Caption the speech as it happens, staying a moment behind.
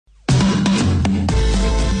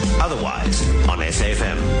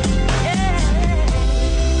SAFM.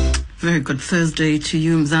 Very good Thursday to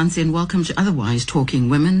you, Mzansi, and welcome to Otherwise Talking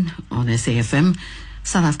Women on SAFM,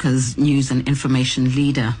 South Africa's news and information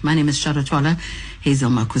leader. My name is Sharatwala.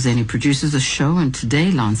 Hazel Makwazeni produces the show, and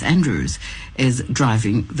today Lance Andrews is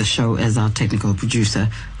driving the show as our technical producer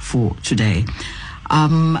for today.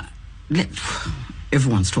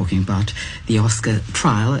 Everyone's talking about the Oscar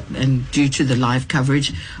trial, and due to the live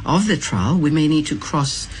coverage of the trial, we may need to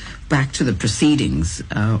cross back to the proceedings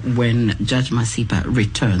when Judge Masipa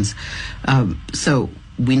returns. So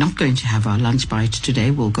we're not going to have our lunch bite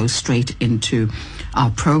today. We'll go straight into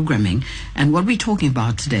our programming. And what we're talking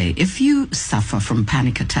about today, if you suffer from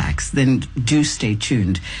panic attacks, then do stay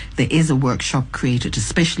tuned. There is a workshop created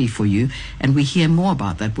especially for you, and we hear more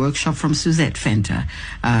about that workshop from Suzette Venter,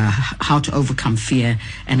 how to overcome fear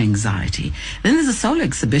and anxiety. Then there's a solo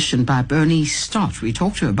exhibition by Bernice Stott. We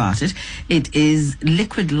talked to her about it. It is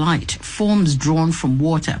Liquid Light, Forms Drawn from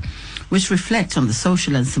Water, which reflects on the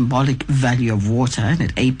social and symbolic value of water.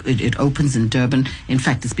 And it opens in Durban. In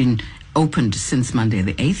fact, it's been opened since Monday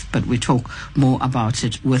the 8th, but we talk more about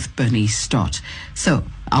it with Bernice Stott. So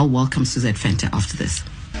I'll welcome Suzette Venter after this.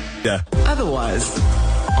 Yeah. Otherwise,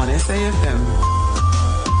 on SAFM.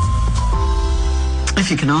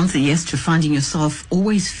 If you can answer yes to finding yourself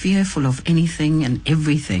always fearful of anything and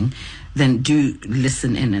everything, then do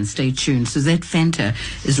listen in and stay tuned. Suzette Venter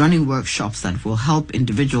is running workshops that will help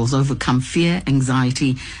individuals overcome fear,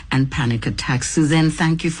 anxiety, and panic attacks. Suzanne,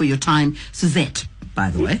 thank you for your time. Suzette, by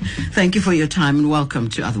the way, thank you for your time and welcome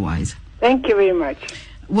to Otherwise. Thank you very much.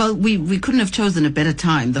 Well, we couldn't have chosen a better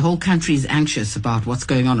time. The whole country is anxious about what's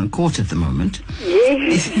going on in court at the moment.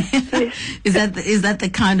 Yes. Is that the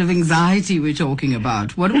kind of anxiety we're talking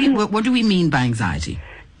about? What do we mean by anxiety?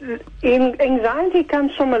 Anxiety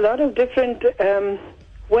comes from a lot of different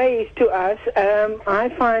ways to us. I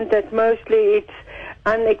find that mostly it's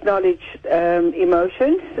unacknowledged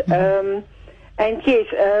emotions. And yes,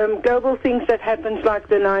 global things that happens like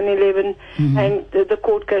the 9/11 and the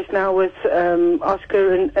court case now with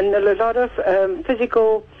Oscar and a lot of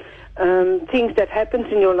physical things that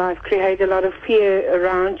happens in your life create a lot of fear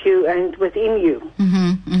around you and within you.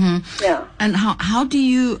 Yeah. And how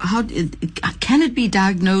can it be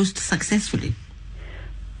diagnosed successfully?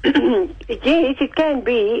 Yes, it can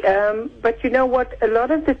be, but you know what? A lot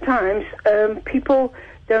of the times people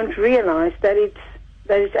don't realize that it's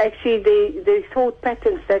actually the thought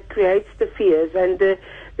patterns that creates the fears and the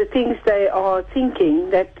things they are thinking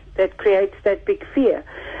that creates that big fear.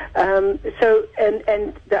 So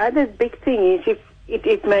the other big thing is if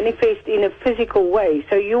it manifests in a physical way.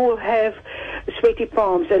 So you will have sweaty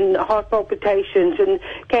palms and heart palpitations and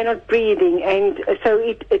cannot breathing, and so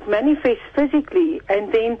it manifests physically,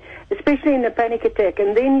 and then especially in a panic attack,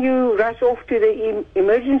 and then you rush off to the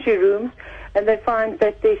emergency room and they find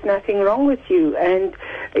that there's nothing wrong with you, and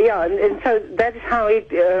so that's how it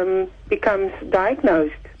becomes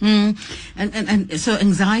diagnosed. And so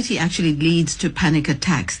anxiety actually leads to panic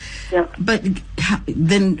attacks. Yeah. But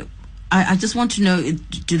then I just want to know,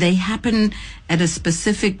 do they happen at a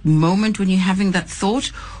specific moment when you're having that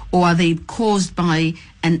thought, or are they caused by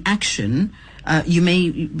an action? You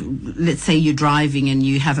may, let's say you're driving and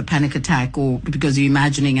you have a panic attack, or because you're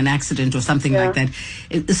imagining an accident or something like that.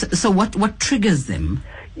 So what triggers them?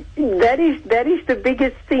 That is the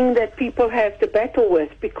biggest thing that people have to battle with,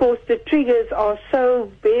 because the triggers are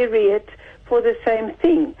so varied for the same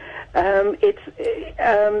thing.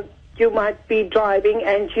 You might be driving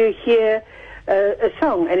and you hear a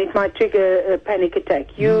song and it might trigger a panic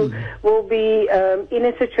attack. You will be in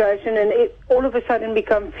a situation and it all of a sudden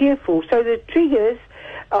become fearful. So the triggers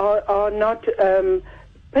are not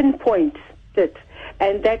pinpointed,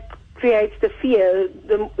 and that creates the fear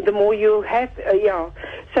the more you have.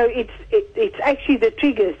 So it's actually the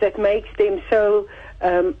triggers that makes them so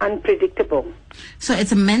unpredictable. So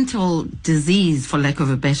it's a mental disease, for lack of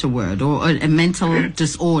a better word, or a mental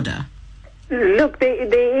disorder. Look,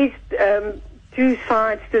 there is two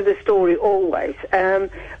sides to the story always.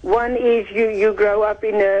 One is you grow up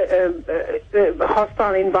in a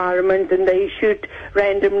hostile environment and they shoot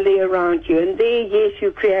randomly around you, and there, yes,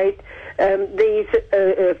 you create there's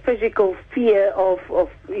a physical fear of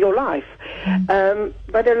your life.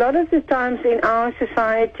 But a lot of the times in our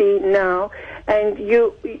society now, and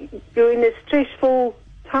you're in a stressful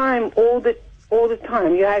time all the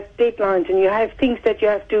time. You have deadlines and you have things that you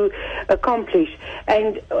have to accomplish,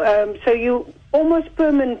 and so you almost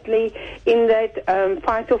permanently in that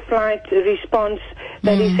fight or flight response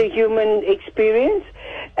that is a human experience.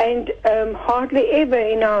 And hardly ever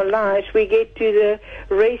in our lives we get to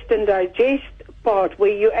the rest and digest part,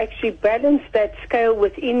 where you actually balance that scale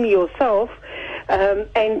within yourself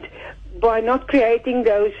And by not creating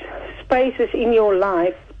those spaces in your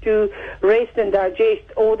life to rest and digest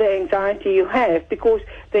all the anxiety you have, because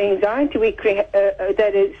the anxiety we create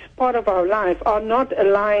that is part of our life are not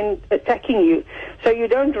aligned attacking you. So you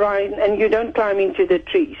don't run and you don't climb into the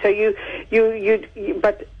tree. So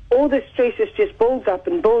but all the stresses just builds up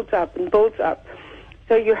and builds up and builds up.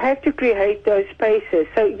 So you have to create those spaces.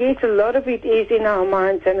 So yes, a lot of it is in our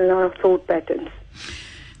minds and in our thought patterns.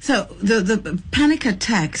 So the panic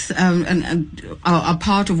attacks are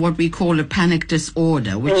part of what we call a panic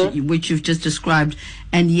disorder, which you've just described,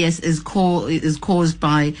 and yes, is caused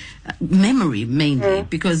by memory mainly,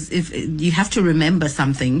 because if you have to remember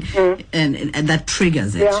something, and that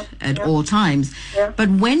triggers it at all times. Yeah. But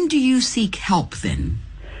when do you seek help then?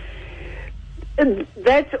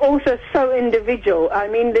 That's also so individual. I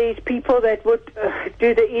mean, there's people that would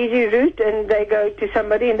do the easy route and they go to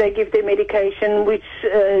somebody and they give them medication which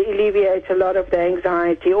alleviates a lot of the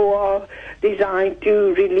anxiety or are designed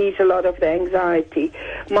to release a lot of the anxiety.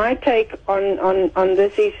 My take on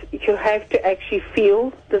this is you have to actually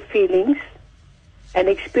feel the feelings and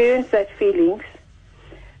experience that feelings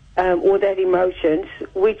or that emotions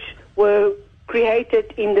which were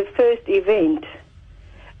created in the first event.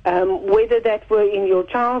 Whether that were in your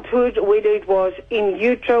childhood, whether it was in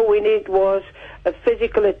utero, whether it was a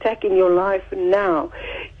physical attack in your life now,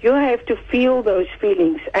 you have to feel those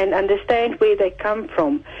feelings and understand where they come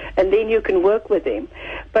from, and then you can work with them.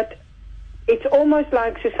 But it's almost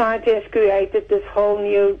like society has created this whole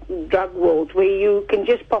new drug world where you can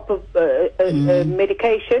just pop a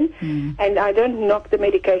medication, and I don't knock the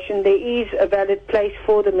medication. There is a valid place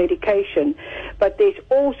for the medication, but there's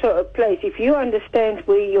also a place, if you understand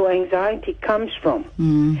where your anxiety comes from,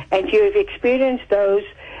 and you have experienced those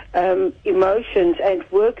emotions and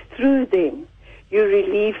work through them, you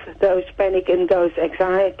relieve those panic and those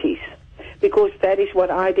anxieties, because that is what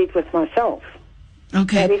I did with myself.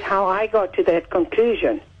 Okay. That is how I got to that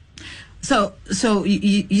conclusion. So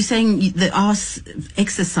you're saying there are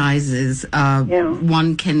exercises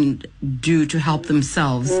one can do to help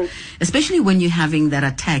themselves, especially when you're having that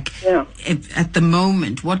attack at the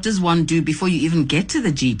moment. What does one do before you even get to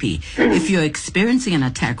the GP? If you're experiencing an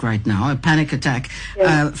attack right now, a panic attack,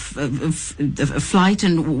 flight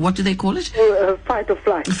and what do they call it? Fight or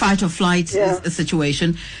flight. Fight or flight is a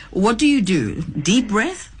situation. What do you do? Deep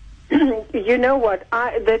breath? You know what?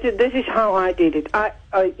 This is how I did it.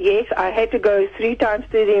 Yes, I had to go 3 times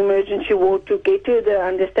to the emergency ward to get to the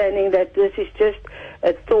understanding that this is just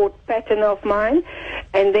a thought pattern of mine,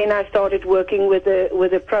 and then I started working with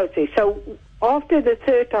the process. So after the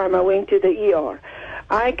 3rd time I went to the ER,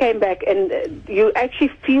 I came back, and you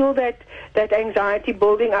actually feel that anxiety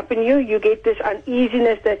building up in you. You get this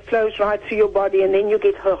uneasiness that flows right through your body, and then you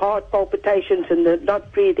get heart palpitations and the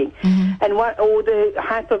not breathing, and or the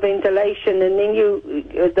hyperventilation, and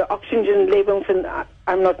then the oxygen levels. And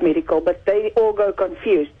I'm not medical, but they all go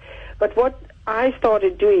confused. But what I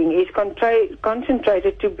started doing is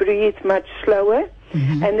concentrated to breathe much slower.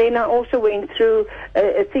 And then I also went through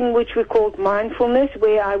a thing which we called mindfulness,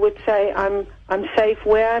 where I would say I'm safe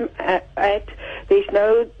where I'm at. There's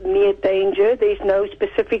no near danger. There's no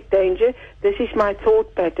specific danger. This is my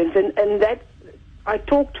thought patterns, and that I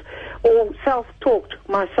talked or self-talked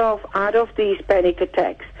myself out of these panic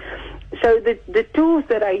attacks. So the tools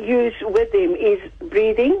that I use with them is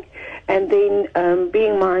breathing, and then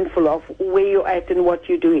being mindful of where you're at and what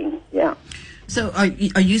you're doing. Yeah. So are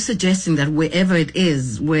you suggesting that wherever it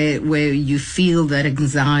is where you feel that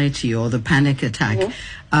anxiety or the panic attack,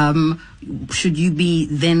 should you be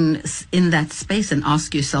then in that space and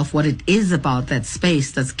ask yourself what it is about that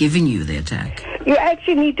space that's giving you the attack? You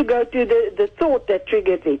actually need to go to the thought that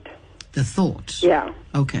triggered it. The thought? Yeah.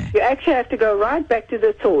 Okay. You actually have to go right back to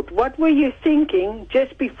the thought. What were you thinking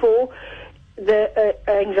just before the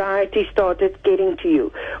anxiety started getting to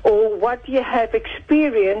you? Or what you have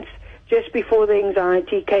experienced just before the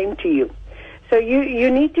anxiety came to you? So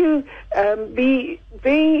you need to be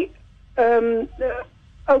very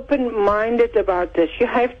open-minded about this. You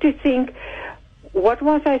have to think, what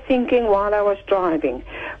was I thinking while I was driving?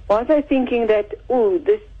 Was I thinking that,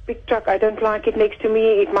 this big truck, I don't like it next to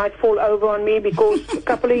me, it might fall over on me, because a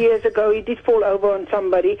couple of years ago it did fall over on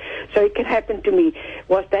somebody, so it can happen to me.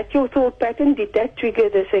 Was that your thought pattern? Did that trigger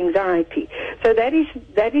this anxiety? So that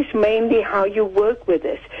is mainly how you work with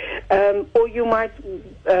this. Or you might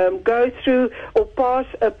go through or pass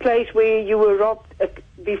a place where you were robbed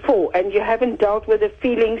before, and you haven't dealt with the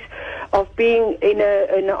feelings of being in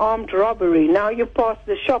an armed robbery. Now you pass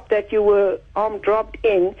the shop that you were armed robbed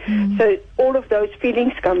in, so all of those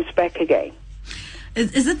feelings comes back again.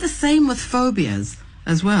 Is it the same with phobias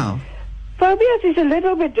as well? Phobias is a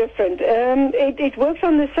little bit different. It works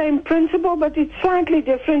on the same principle, but it's slightly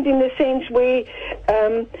different in the sense where,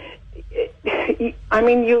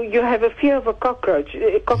 you have a fear of a cockroach.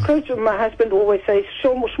 A cockroach, my husband always says,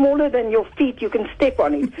 smaller than your feet, you can step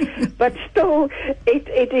on it. But still,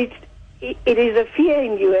 it is a fear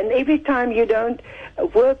in you, and every time you don't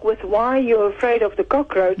work with why you're afraid of the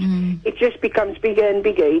cockroach, it just becomes bigger and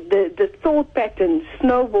bigger. The thought pattern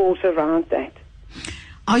snowballs around that.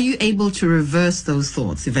 Are you able to reverse those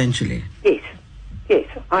thoughts eventually? Yes,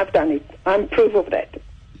 I've done it. I'm proof of that.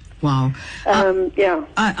 Wow. Yeah.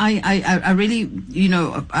 I really,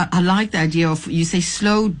 I like the idea of, you say,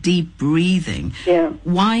 slow, deep breathing. Yeah.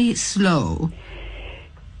 Why slow?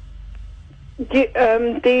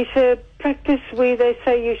 There's a practice where they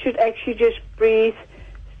say you should actually just breathe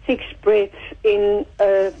 6 breaths in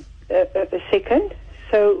a second.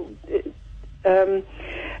 So,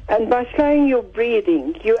 and by slowing your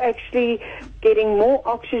breathing, you're actually getting more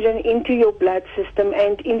oxygen into your blood system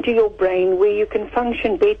and into your brain, where you can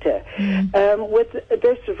function better. With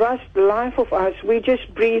this rushed life of ours, we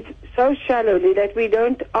just breathe so shallowly that we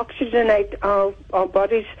don't oxygenate our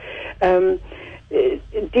bodies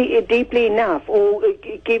deeply enough, or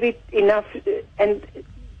give it enough, and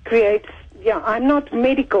creates, I'm not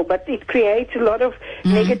medical, but it creates a lot of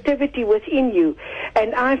negativity within you.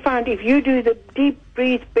 And I found if you do the deep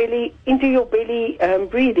breathe belly into your belly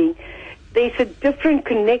breathing, there's a different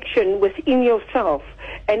connection within yourself.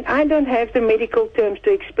 And I don't have the medical terms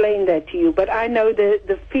to explain that to you, but I know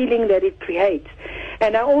the feeling that it creates.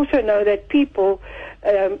 And I also know that people,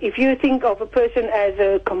 if you think of a person as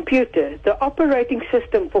a computer, the operating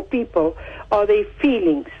system for people are their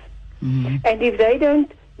feelings. And if they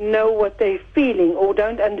don't know what they're feeling or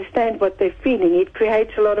don't understand what they're feeling, it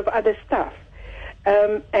creates a lot of other stuff.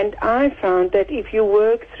 And I found that if you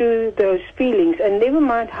work through those feelings, and never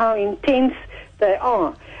mind how intense they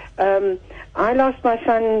are. I lost my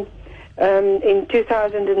son in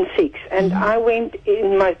 2006, and I went,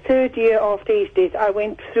 in my 3rd year after his death, I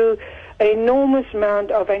went through an enormous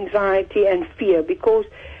amount of anxiety and fear, because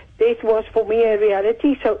death was for me a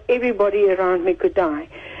reality, so everybody around me could die.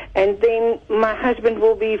 And then my husband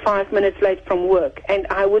will be 5 minutes late from work, and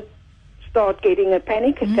I would start getting a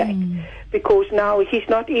panic attack, because now he's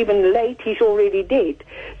not even late, he's already dead.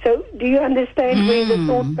 So do you understand where the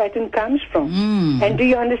thought pattern comes from? And do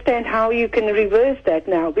you understand how you can reverse that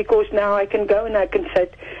now? Because now I can go and I can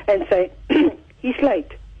sit and say, he's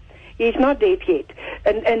late, he's not dead yet,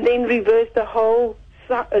 and then reverse the whole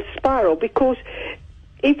spiral. Because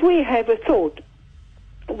if we have a thought,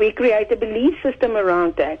 we create a belief system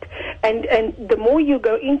around that, and the more you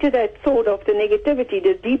go into that thought of the negativity,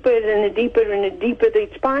 the deeper and the deeper and the deeper the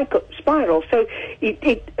spiral. So it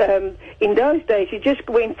in those days it just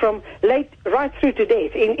went from late right through to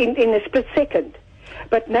death in a split second.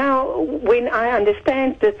 But now, when I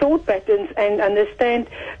understand the thought patterns and understand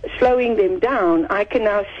slowing them down, I can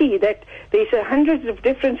now see that there's hundreds of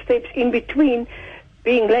different steps in between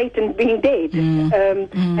being late and being dead,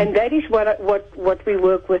 and that is what we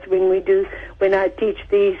work with when I teach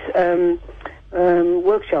these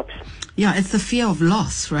workshops. Yeah, it's the fear of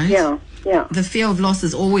loss, right? Yeah. The fear of loss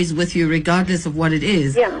is always with you, regardless of what it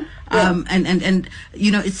is. Yeah. And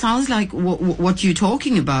it sounds like what you're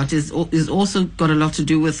talking about is also got a lot to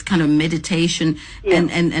do with kind of meditation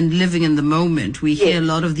and living in the moment. We hear a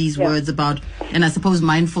lot of these words about, and I suppose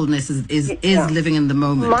mindfulness is living in the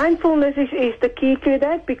moment. Mindfulness is the key to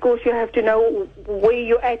that, because you have to know where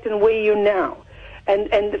you're at and where you're now.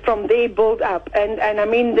 And from there build up. And I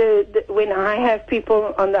mean, when I have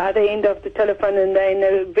people on the other end of the telephone and they're in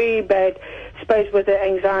a very bad space with an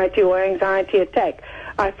anxiety or anxiety attack,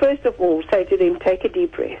 I first of all say to them, take a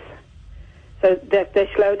deep breath, so that they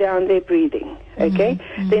slow down their breathing, okay?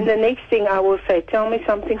 Then the next thing I will say, tell me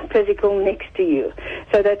something physical next to you,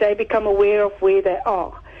 so that they become aware of where they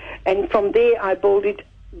are. And from there I build it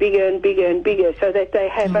bigger and bigger and bigger, so that they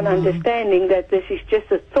have an understanding that this is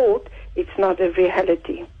just a thought, it's not a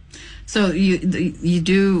reality. So you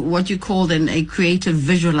do what you call then a creative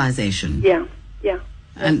visualization. Yeah.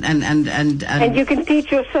 And you can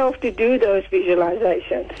teach yourself to do those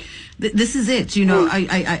visualizations. This is it.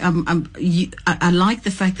 I like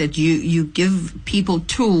the fact that you give people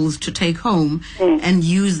tools to take home and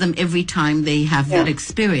use them every time they have that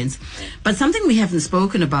experience. But something we haven't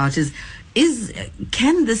spoken about is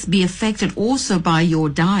can this be affected also by your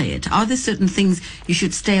diet? Are there certain things you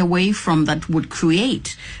should stay away from that would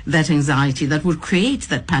create that anxiety, that would create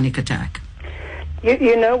that panic attack?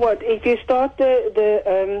 You know what? If you start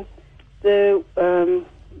the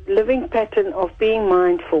living pattern of being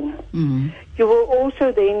mindful, you will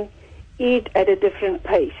also then eat at a different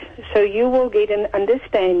pace. So you will get an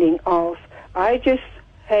understanding of, I just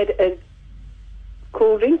had a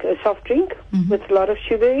cool drink, a soft drink with a lot of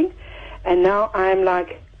sugar in, and now I'm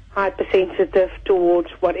like hypersensitive towards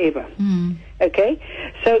whatever. Okay?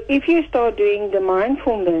 So if you start doing the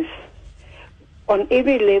mindfulness on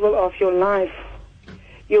every level of your life,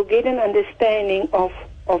 you'll get an understanding of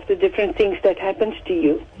the different things that happens to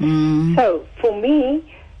you. So for me,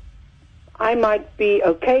 I might be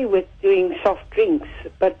okay with doing soft drinks,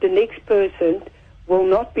 but the next person will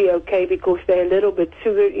not be okay because they're a little bit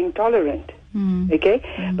sugar intolerant. Okay?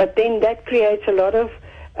 But then that creates a lot of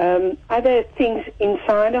other things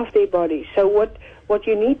inside of their body. So what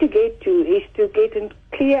you need to get to is to get a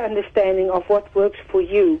clear understanding of what works for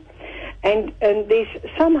you. And there's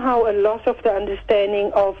somehow a loss of the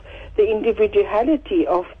understanding of the individuality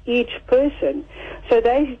of each person. So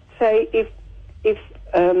they say if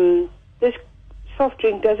this soft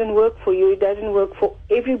drink doesn't work for you, it doesn't work for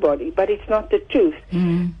everybody, but it's not the truth.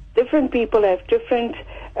 Different people have different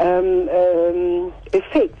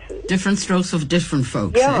effects. Different strokes of different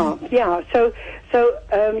folks. Yeah. So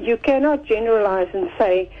you cannot generalize and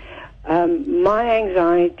say my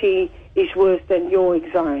anxiety is worse than your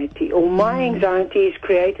anxiety, or my anxiety is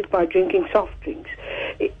created by drinking soft drinks.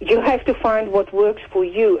 You have to find what works for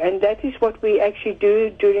you, and that is what we actually do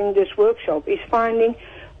during this workshop, is finding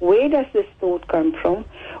where does this thought come from,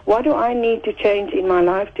 what do I need to change in my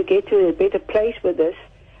life to get to a better place with this,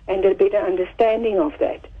 and a better understanding of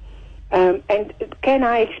that. And can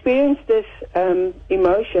I experience this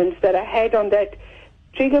emotions that I had on that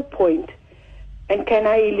trigger point, and can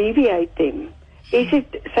I alleviate them? Is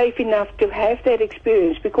it safe enough to have that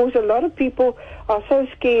experience? Because a lot of people are so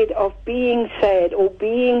scared of being sad or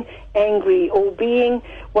being angry or being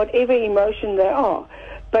whatever emotion they are.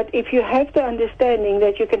 But if you have the understanding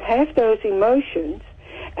that you can have those emotions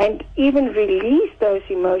and even release those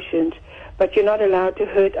emotions, but you're not allowed to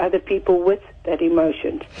hurt other people with that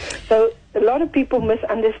emotion. So a lot of people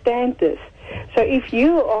misunderstand this. So if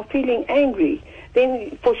you are feeling angry,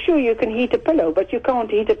 then for sure you can heat a pillow, but you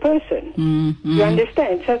can't heat a person. You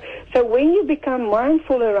understand? So when you become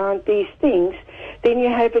mindful around these things, then you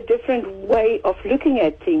have a different way of looking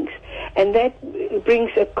at things, and that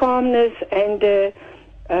brings a calmness and a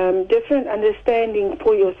different understanding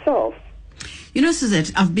for yourself. You know,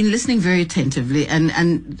 Suzette, I've been listening very attentively, and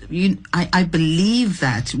I believe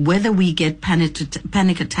that whether we get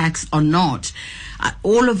panic attacks or not,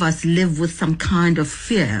 all of us live with some kind of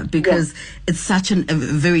fear because it's such a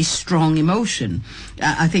very strong emotion.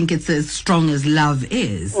 I think it's as strong as love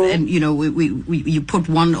is, and you know, you put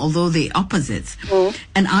one, although they're opposites,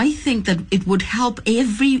 and I think that it would help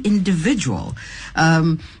every individual,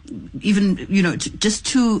 even just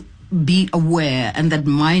to be aware, and that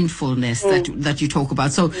mindfulness that you talk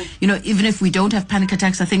about. So, you know, even if we don't have panic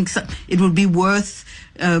attacks, I think it would be worth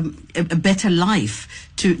a better life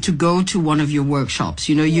to go to one of your workshops.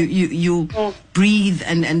 You know, you'll breathe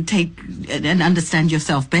and take and understand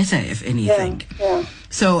yourself better, if anything.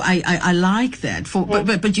 So I like that.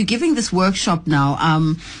 But you're giving this workshop now,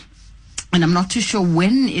 and I'm not too sure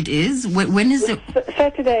when it is. When is it?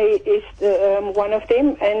 Saturday is one of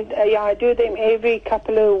them, and I do them every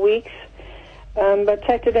couple of weeks. But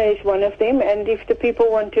Saturday is one of them, and if the people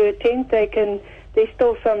want to attend, they can. There's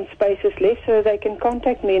still some spaces left, so they can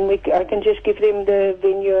contact me, and I can just give them the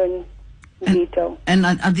venue and detail. And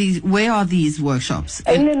where are these workshops?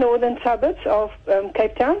 In the northern suburbs of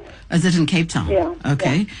Cape Town. Is it in Cape Town? Yeah.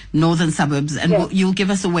 Okay. Yeah. Northern suburbs. And you'll give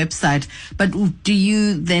us a website. But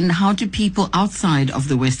how do people outside of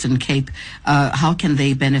the Western Cape, how can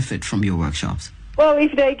they benefit from your workshops? Well,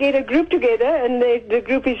 if they get a group together and the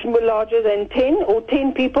group is larger than 10 or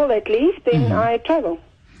 10 people at least, then I travel.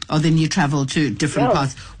 Or then you travel to different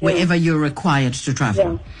parts, wherever you're required to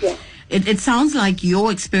travel. Yeah. It sounds like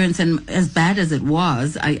your experience, and as bad as it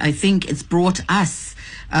was, I think it's brought us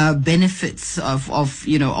benefits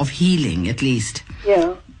of healing, at least.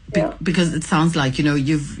 Yeah. Because it sounds like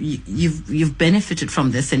you've benefited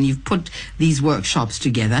from this, and you've put these workshops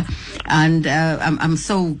together, and I'm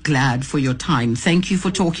so glad for your time. Thank you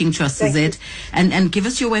for talking to us, Suzette, and give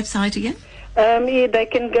us your website again. They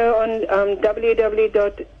can go on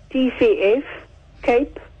www.tcfcape.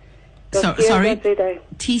 Sorry,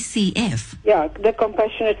 TCF. Yeah, the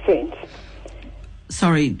Compassionate Friends.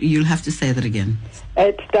 Sorry, you'll have to say that again.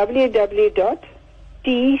 It's www.tcf.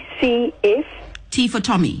 T for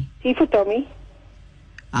Tommy. T for Tommy.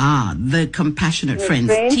 The Compassionate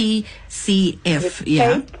Friends. TCF,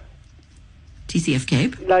 Cape. TCF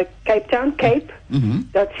Cape. Like Cape Town, Cape.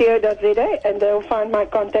 .co.za, and they'll find my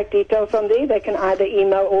contact details on there. They can either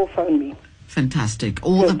email or phone me. Fantastic.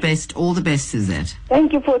 All the best, Suzette.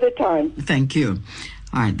 Thank you for the time. Thank you.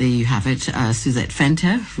 All right, there you have it. Suzette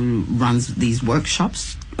Venter, who runs these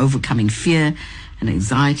workshops, overcoming fear and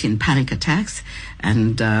anxiety and panic attacks.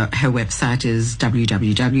 And her website is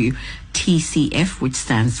www.TCF, which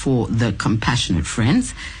stands for The Compassionate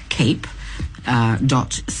Friends, Cape.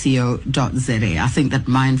 .co.za. I think that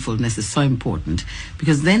mindfulness is so important,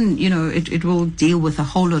 because then, it will deal with a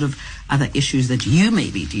whole lot of other issues that you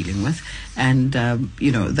may be dealing with. And,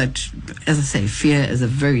 that, as I say, fear is a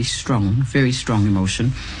very strong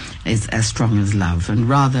emotion. It's as strong as love, and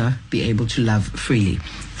rather be able to love freely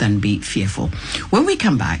than be fearful. When we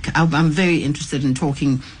come back, I'm very interested in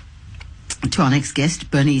talking to our next guest,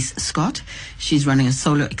 Bernice Stott. She's running a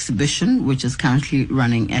solo exhibition, which is currently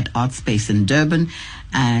running at Art Space in Durban,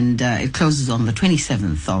 and it closes on the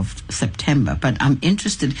 27th of September. But I'm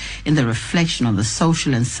interested in the reflection on the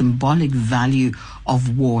social and symbolic value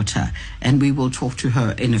of water, and we will talk to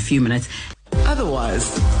her in a few minutes.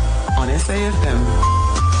 Otherwise, on SAFM.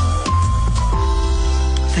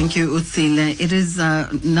 Thank you, Utsile. It is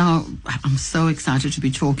now, I'm so excited to be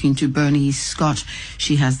talking to Bernice Stott.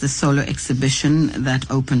 She has the solo exhibition that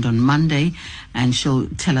opened on Monday, and she'll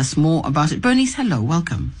tell us more about it. Bernice, hello,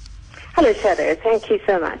 welcome. Hello, Shadow. Thank you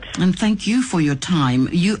so much. And thank you for your time.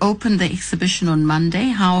 You opened the exhibition on Monday.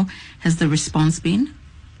 How has the response been?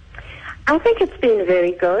 I think it's been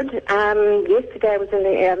very good. Yesterday I was in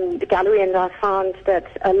the gallery, and I found that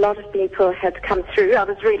a lot of people had come through. I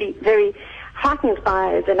was really very heartened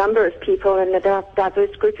by the number of people and the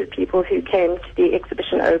diverse group of people who came to the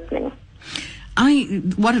exhibition opening.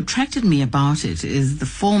 What attracted me about it is the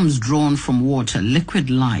forms drawn from water,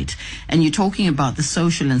 liquid light, and you're talking about the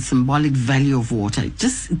social and symbolic value of water.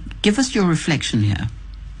 Just give us your reflection here.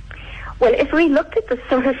 Well, if we looked at the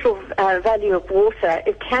social value of water,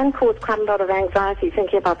 it can cause quite a lot of anxiety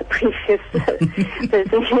thinking about the previous person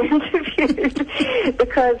who interviewed,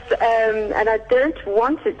 because, and I don't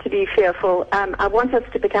want it to be fearful, I want us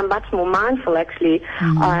to become much more mindful, actually,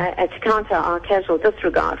 and to counter our casual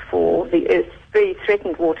disregard for the Earth's very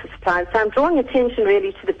threatened water supply. So I'm drawing attention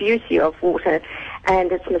really to the beauty of water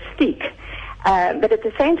and its mystique. But at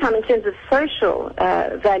the same time, in terms of social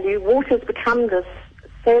value, water has become this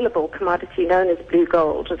saleable commodity known as blue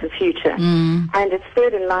gold of the future, and it's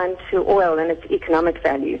third in line to oil in its economic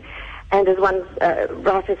value. And as one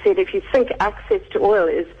writer said, if you think access to oil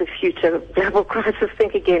is the future of global crisis,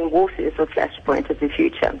 think again, water is the flashpoint of the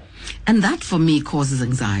future. And that for me causes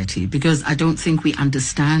anxiety, because I don't think we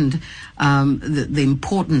understand the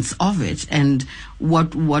importance of it and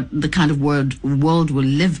what the kind of world we'll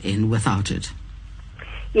live in without it.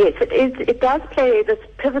 Yes, it does play this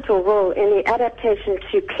pivotal role in the adaptation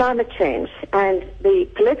to climate change, and the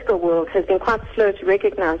political world has been quite slow to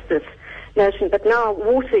recognize this notion, but now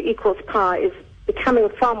water equals power is becoming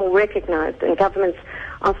far more recognized, and governments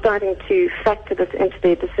are starting to factor this into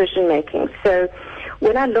their decision making. So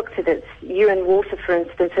when I looked at it, UN Water, for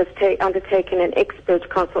instance, has undertaken an expert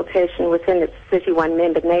consultation within its 31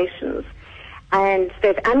 member nations, and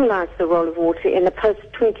they've analyzed the role of water in the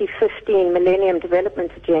post-2015 Millennium Development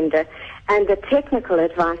Agenda, and the technical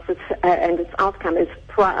advice and its outcome is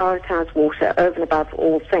prioritize water over and above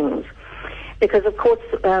all things. Because, of course,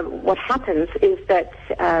 what happens is that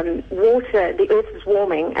water, the Earth is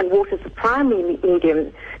warming, and water is the primary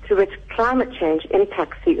medium through which climate change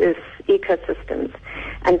impacts the Earth's ecosystems.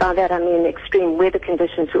 And by that I mean extreme weather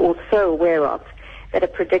conditions we're all so aware of, that are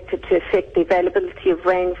predicted to affect the availability of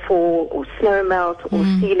rainfall or snow melt or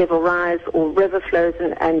sea level rise or river flows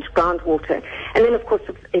and groundwater. And then, of course,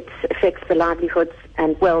 it affects the livelihoods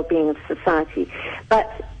and well-being of society. But,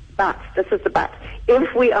 this is the but,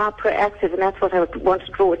 if we are proactive, and that's what I would want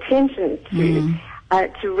to draw attention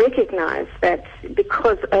to recognize that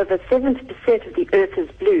because over 70% of the Earth is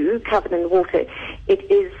blue, covered in water, it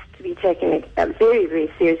is to be taken very, very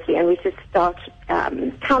seriously, and we should start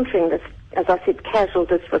countering this, as I said, casual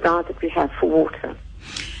disregard that we have for water.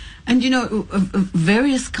 And,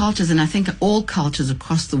 various cultures, and I think all cultures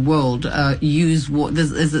across the world use water.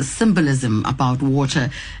 There's a symbolism about water,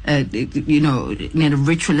 in a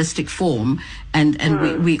ritualistic form,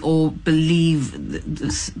 and we all believe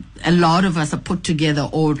this. A lot of us are put together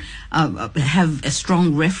or have a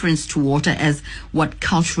strong reference to water as what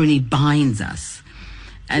culturally binds us.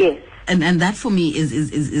 Yes. And that for me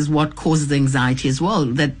is what causes anxiety as well,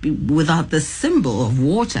 that without the symbol of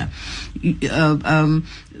water,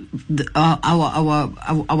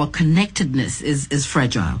 our connectedness is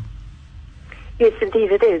fragile. Yes,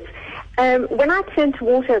 indeed it is. When I turned to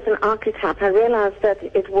water as an archetype, I realized that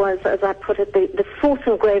it was, as I put it, the source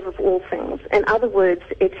and grave of all things. In other words,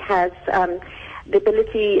 it has the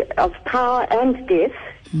ability of power and death,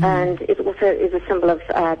 and it also is a symbol of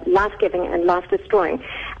life-giving and life-destroying.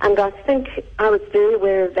 And I think I was very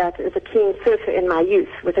aware of that as a keen surfer in my youth,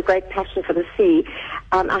 with a great passion for the sea.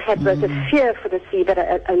 I had both a fear for the sea, but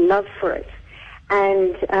a love for it.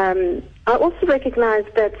 And I also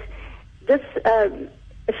recognized that this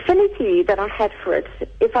affinity that I had for it,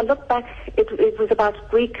 if I look back, it was about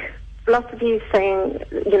Greek philosophy saying,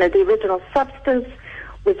 the original substance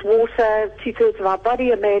was water. 2/3 of our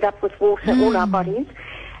body are made up with water, all our bodies.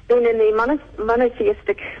 Then in the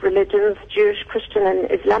monotheistic religions, Jewish, Christian,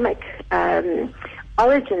 and Islamic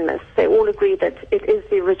origin myths, they all agree that it is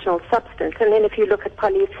the original substance. And then if you look at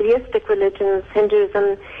polytheistic religions,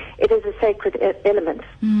 Hinduism, it is a sacred element.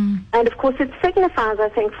 And of course it signifies, I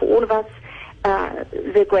think, for all of us,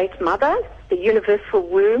 the Great Mother, the universal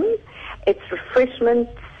womb, its refreshment,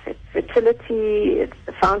 its fertility, it's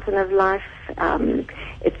the fountain of life,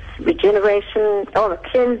 its regeneration,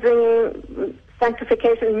 cleansing,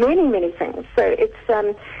 sanctification, many, many things. So it's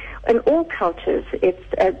in all cultures, it's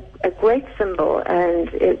a great symbol, and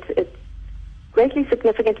it's greatly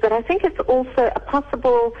significant. But I think it's also a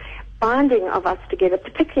possible binding of us together,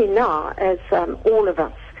 particularly now, as all of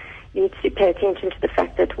us need to pay attention to the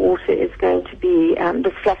fact that water is going to be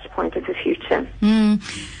the flashpoint of the future.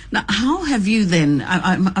 Now, how have you then,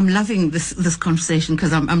 I'm loving this conversation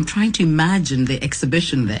because I'm trying to imagine the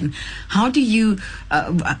exhibition then. How do you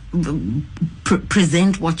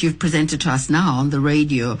present what you've presented to us now on the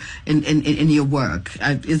radio in your work?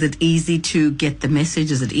 Is it easy to get the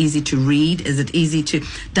message? Is it easy to read?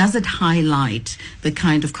 Does it highlight the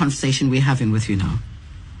kind of conversation we're having with you now?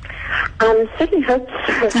 Certainly hope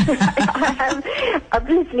so.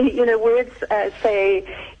 Obviously, words say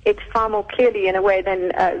it far more clearly in a way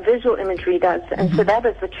than visual imagery does, and so that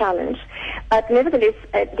is the challenge. But nevertheless,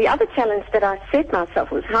 the other challenge that I set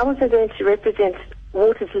myself was, how was I going to represent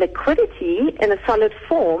water's liquidity in a solid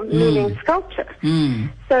form, meaning sculpture?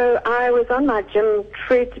 So I was on my gym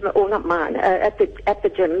treadmill, or not mine, at the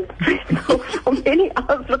gym treadmill for many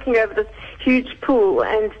hours, looking over this huge pool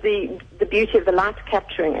and the beauty of the light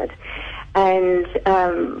capturing it, and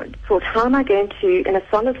thought, how am I going to, in a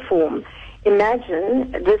solid form,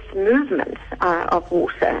 imagine this movement of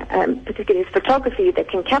water, particularly photography that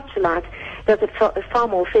can capture light, does it far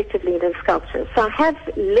more effectively than sculpture. So I have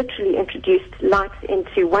literally introduced light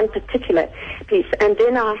into one particular piece, and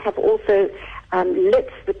then I have also lit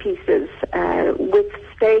the pieces with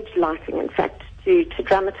stage lighting, in fact, to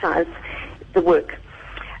dramatize the work.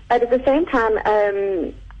 But at the same time,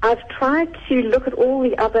 I've tried to look at all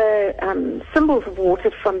the other symbols of water,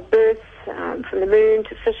 from birth, from the moon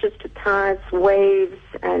to fishes to tides, waves,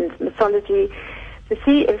 and mythology, to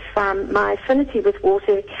see if my affinity with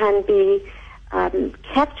water can be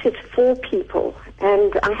captured for people.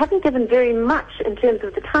 And I haven't given very much in terms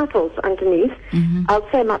of the titles underneath. I'll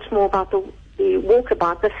say much more about the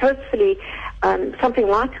walkabout, but hopefully something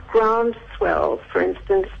like Groundswell, for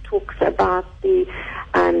instance, talks about the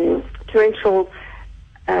torrential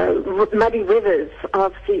muddy rivers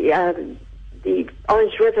of the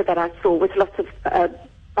Orange River that I saw, with lots of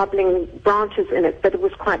bubbling branches in it, but it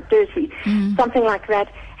was quite dirty. Something like that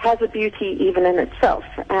has a beauty even in itself.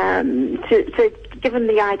 So given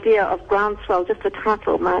the idea of Groundswell, just the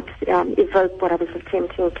title might evoke what I was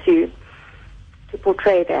attempting to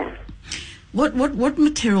portray there. What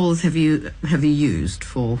materials have you used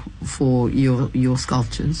for your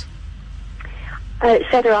sculptures?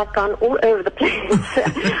 Shadow, I've gone all over the place.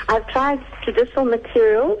 I've tried traditional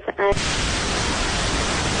materials.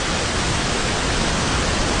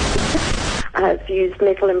 I've used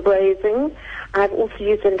metal embracing. I've also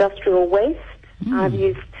used industrial waste. I've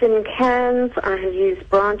used tin cans. I have used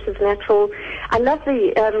branches, natural. I love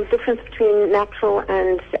the difference between natural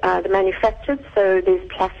and the manufactured. So there's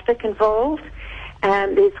plastic involved,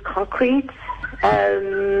 and there's concrete.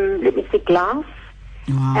 Let me see, glass,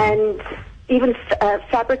 and even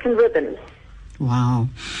fabric and ribbon. Wow,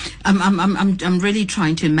 I'm really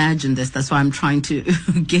trying to imagine this. That's why I'm trying to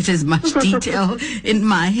get as much detail in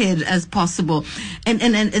my head as possible. And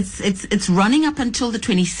it's running up until the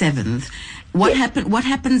 27th. What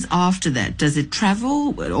happens after that? Does it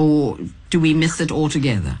travel, or do we miss it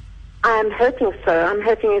altogether? I'm hoping so. I'm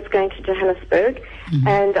hoping it's going to Johannesburg,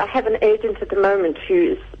 and I have an agent at the moment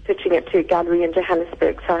who's pitching it to a gallery in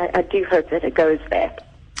Johannesburg. So I do hope that it goes there.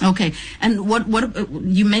 Okay, and what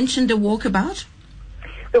you mentioned a walkabout?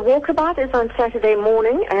 The walkabout is on Saturday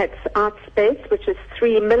morning at Art Space, which is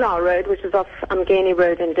 3 Millar Road, which is off Umgeni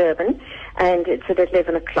Road in Durban, and it's at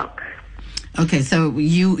 11 o'clock. Okay, so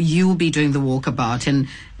you will be doing the walkabout, and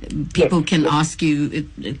people can ask you.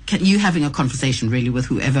 You having a conversation really with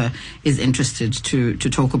whoever is interested to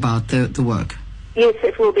talk about the work. Yes,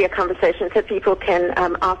 it will be a conversation, so people can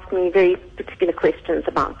ask me very particular questions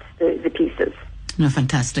about the pieces. No,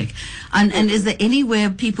 fantastic. And is there anywhere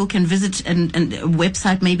people can visit and a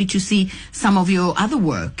website maybe to see some of your other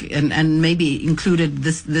work and maybe included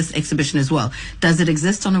this exhibition as well? Does it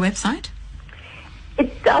exist on a website?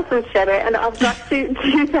 It doesn't, Shadow, and I've got to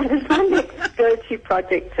do that as my next go-to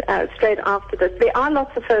project straight after this. There are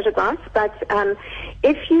lots of photographs, but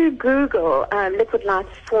if you Google liquid light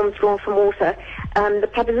forms drawn from water, the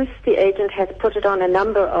publicity agent has put it on a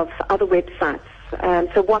number of other websites.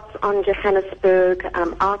 So what's on Johannesburg,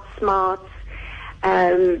 Art Smart,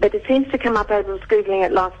 but it seems to come up. I was Googling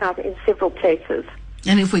it last night in several places.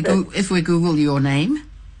 And if we Google your name?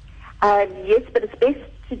 Yes, but it's best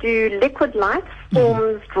to do liquid light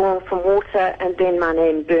forms drawn from water and then my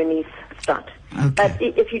name, Bernice Stott. Okay. But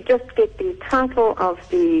if you just get the title of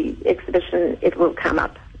the exhibition, it will come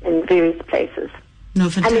up in various places. No,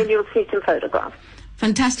 and then you'll see some photographs.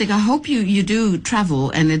 Fantastic. I hope you do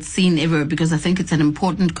travel and it's seen everywhere, because I think it's an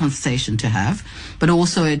important conversation to have, but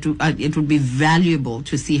also it would be valuable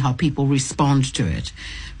to see how people respond to it.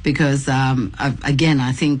 Because, again,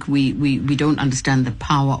 I think we don't understand the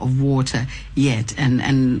power of water yet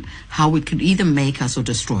and how it could either make us or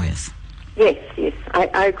destroy us. Yes,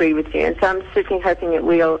 I agree with you. And so I'm certainly hoping it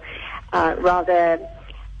will rather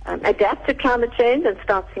adapt to climate change and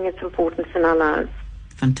start seeing its importance in our lives.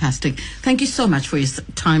 Fantastic. Thank you so much for your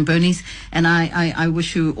time, Bernice, and I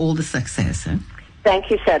wish you all the success. Thank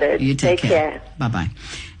you, Shadow. You take care. Bye-bye.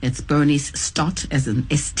 It's Bernice Stott, as an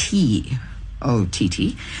STOTT.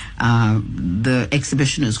 The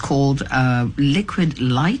exhibition is called Liquid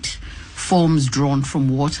Light, Forms Drawn from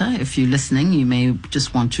Water. If you're listening, you may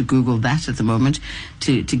just want to Google that at the moment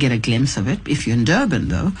to get a glimpse of it. If you're in Durban,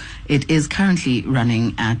 though, it is currently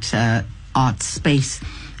running at Art Space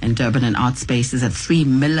in Durban, and Art Space is at 3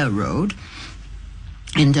 Miller Road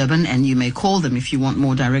in Durban, and you may call them if you want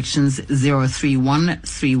more directions,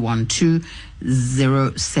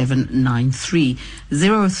 031-312-0793,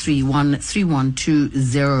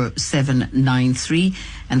 031-312-0793,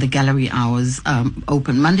 and the gallery hours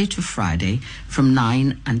open Monday to Friday from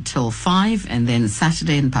 9 until 5, and then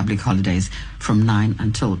Saturday and public holidays from 9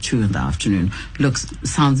 until 2 in the afternoon.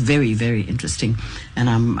 Sounds very, very interesting, and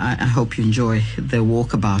I hope you enjoy the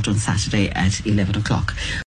walkabout on Saturday at 11 o'clock.